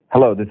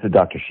Hello, this is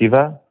Dr.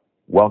 Shiva.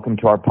 Welcome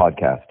to our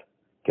podcast,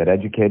 Get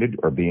Educated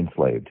or Be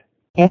Enslaved.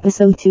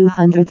 Episode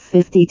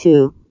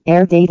 252,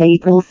 air date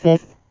April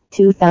 5th,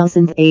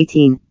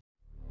 2018.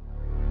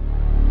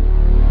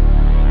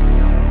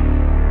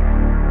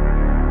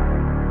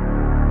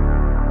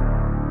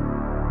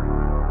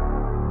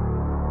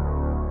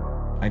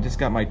 I just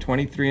got my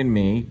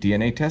 23andMe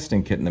DNA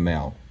testing kit in the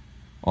mail.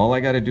 All I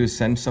got to do is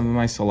send some of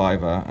my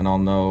saliva and I'll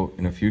know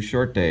in a few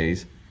short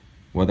days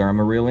whether I'm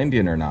a real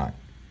Indian or not.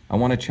 I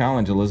want to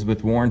challenge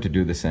Elizabeth Warren to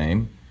do the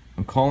same.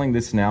 I'm calling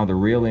this now the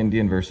Real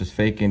Indian versus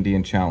Fake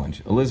Indian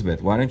Challenge.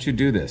 Elizabeth, why don't you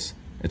do this?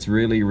 It's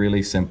really,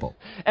 really simple.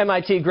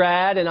 MIT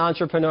grad and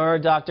entrepreneur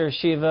Dr.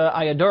 Shiva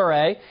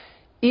Ayyadurai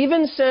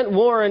even sent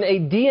Warren a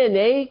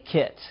DNA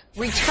kit.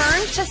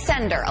 Return to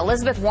sender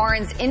Elizabeth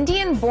Warren's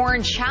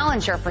Indian-born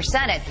challenger for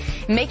Senate,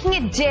 making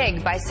a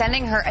dig by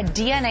sending her a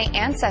DNA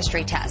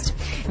ancestry test.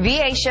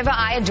 VA Shiva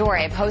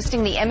Ayyadurai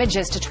posting the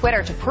images to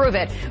Twitter to prove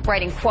it,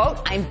 writing, quote,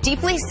 "I'm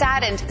deeply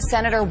saddened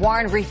Senator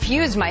Warren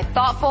refused my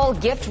thoughtful,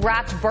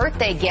 gift-wrapped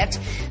birthday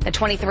gift, the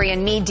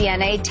 23andMe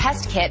DNA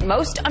test kit.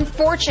 Most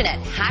unfortunate.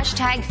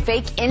 Hashtag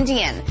fake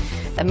Indian."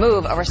 The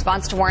move, a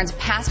response to Warren's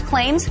past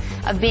claims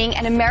of being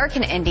an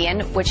American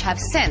Indian, which have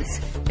since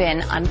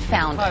been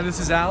unfounded. Hi, this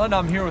is Alan.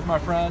 I'm here with my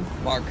friend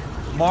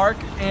Mark,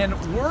 and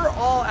we're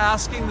all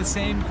asking the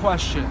same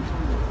question.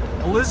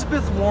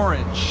 Elizabeth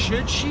Warren,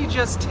 should she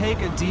just take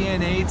a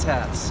DNA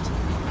test?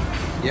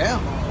 Yeah.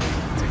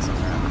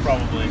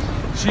 Probably.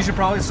 She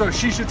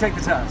should take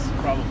the test.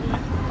 Probably.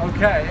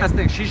 Okay. That's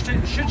the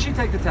thing. Should she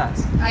take the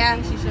test? I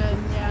think she should,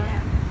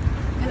 yeah.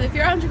 Because if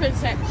you're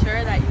 100%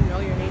 sure that you know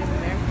you're Native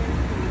American,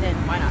 then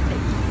why not take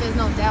it? There's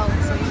no doubt,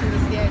 so you shouldn't be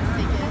scared to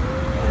take it.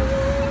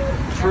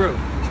 True.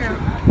 True.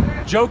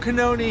 Joe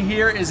Cannoni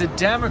here is a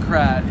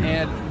Democrat,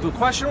 and the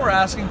question we're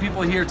asking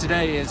people here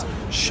today is,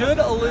 should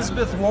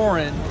Elizabeth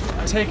Warren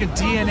take a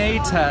DNA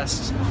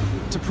test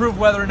to prove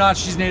whether or not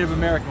she's Native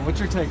American? What's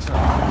your take, sir? No,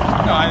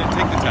 I didn't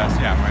take the test.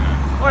 Yeah, why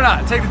not? Why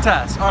not? Take the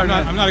test. All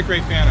right, I'm not a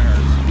great fan of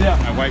hers. Yeah.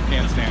 My wife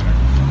can't stand her.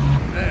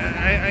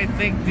 I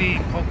think the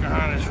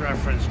Pocahontas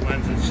reference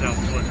lends itself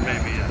towards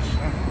maybe yes.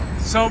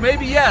 So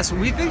maybe yes.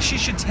 We think she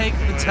should take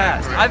the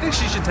test. I think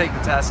she should take the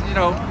test. You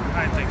know.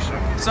 I think so.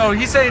 So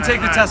he's saying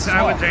take the test as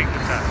well. I would take the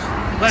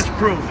test. Let's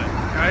prove it,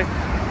 okay?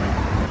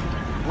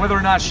 Whether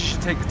or not she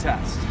should take the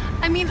test.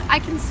 I mean, I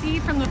can see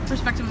from the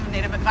perspective of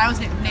if I was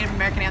Native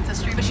American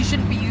ancestry, but she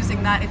shouldn't be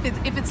using that.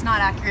 If it's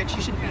not accurate,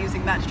 she shouldn't be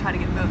using that to try to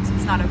get votes.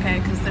 It's not okay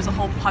because there's a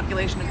whole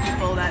population of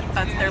people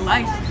that's their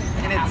life,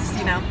 and it's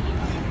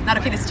not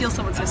okay to steal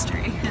someone's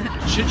history.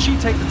 Should she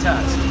take the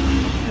test?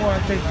 Well, I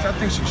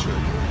think she should.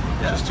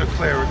 Yeah. Just to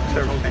clear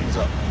things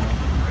up.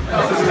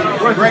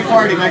 We're a great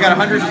party, man. I got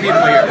hundreds of people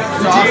here.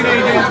 The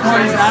DNA dance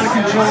party is out of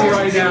control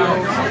right now.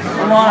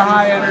 A lot of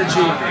high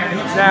energy.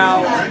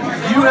 Now,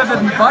 you have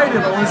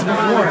invited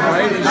Elizabeth Warren,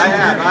 right? I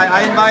have.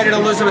 I invited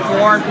Elizabeth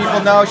Warren.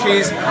 People know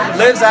she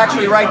lives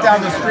actually right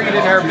down the street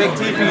in her big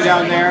teepee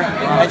down there,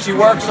 and she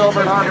works over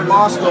at Harvard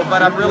Law School,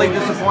 but I'm really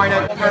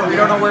disappointed. We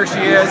don't know where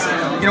she is.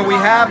 We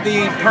have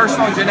the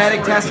personal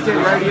genetic test kit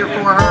right here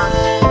for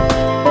her.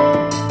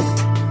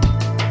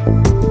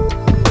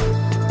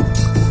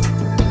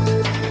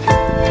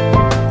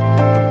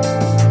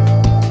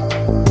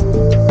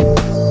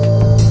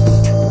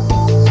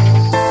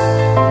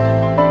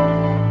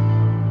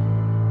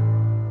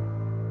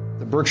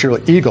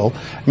 Berkshire Eagle,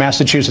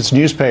 Massachusetts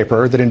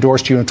newspaper that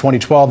endorsed you in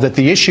 2012, that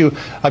the issue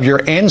of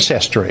your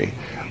ancestry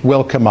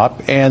will come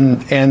up, and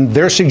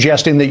they're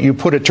suggesting that you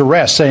put it to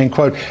rest, saying,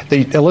 quote,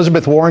 that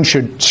Elizabeth Warren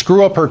should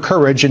screw up her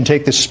courage and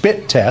take the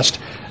spit test,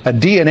 a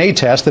DNA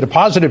test, that a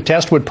positive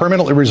test would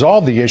permanently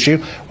resolve the issue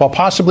while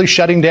possibly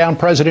shutting down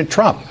President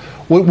Trump.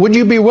 Would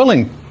you be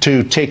willing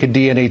to take a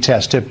DNA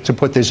test to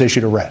put this issue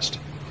to rest?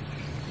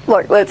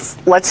 Look,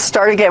 let's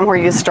start again where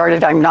you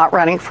started. I'm not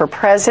running for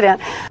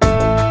president.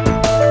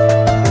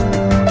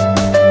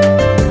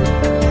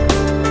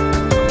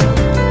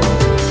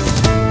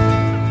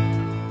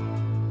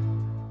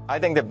 I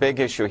think the big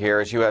issue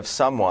here is you have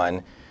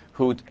someone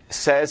who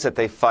says that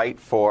they fight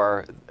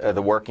for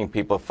the working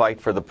people, fight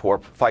for the poor,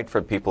 fight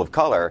for people of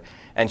color,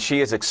 and she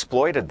has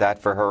exploited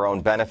that for her own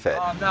benefit.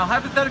 Now,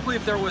 hypothetically,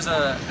 if there was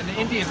an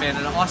Indian man,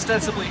 an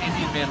ostensibly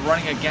Indian man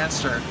running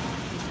against her,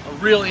 a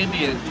real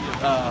Indian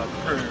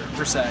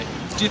per se,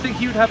 do you think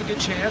he would have a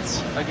good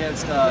chance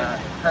against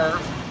her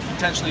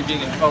potentially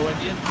being a faux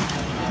Indian?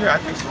 Yeah, I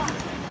think so.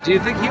 Do you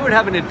think he would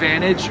have an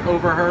advantage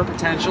over her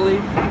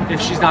potentially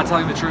if she's not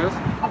telling the truth?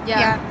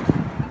 Yeah.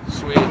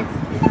 Sweet.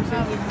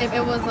 If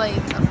it was like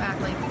a fact,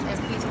 like if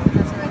he took the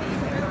test already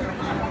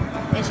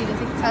and she didn't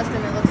take the test,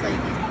 and it looks like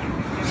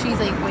she's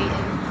like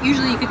waiting.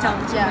 Usually you could tell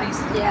when somebody's.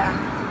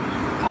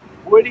 Yeah.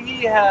 Would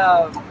he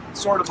have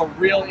sort of a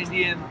real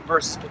Indian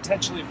versus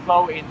potentially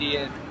faux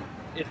Indian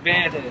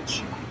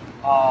advantage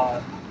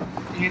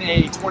in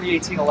a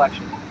 2018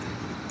 election?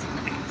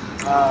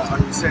 Are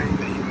you saying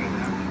that he would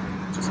have an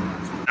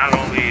advantage? Not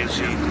only does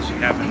he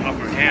have an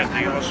upper hand,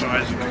 he also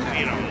has a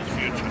casino in his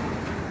future.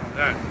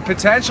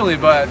 Potentially,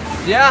 but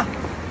yeah.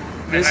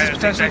 This is I think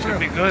potentially that could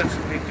be good.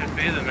 He could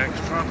be the next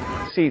Trump.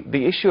 See,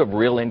 the issue of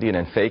real Indian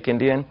and fake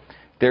Indian,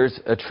 there's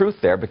a truth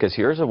there, because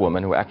here's a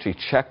woman who actually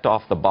checked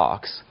off the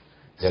box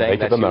saying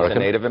that she was a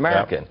Native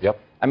American. Yep.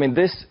 I mean,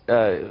 this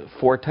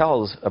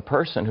foretells a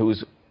person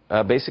who's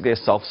basically a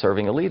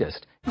self-serving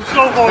elitist.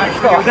 So voting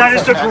for you. That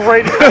is the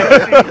greatest thing I've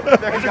ever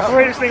seen. That's the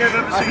greatest thing I've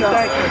ever seen.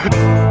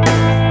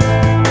 Thank you.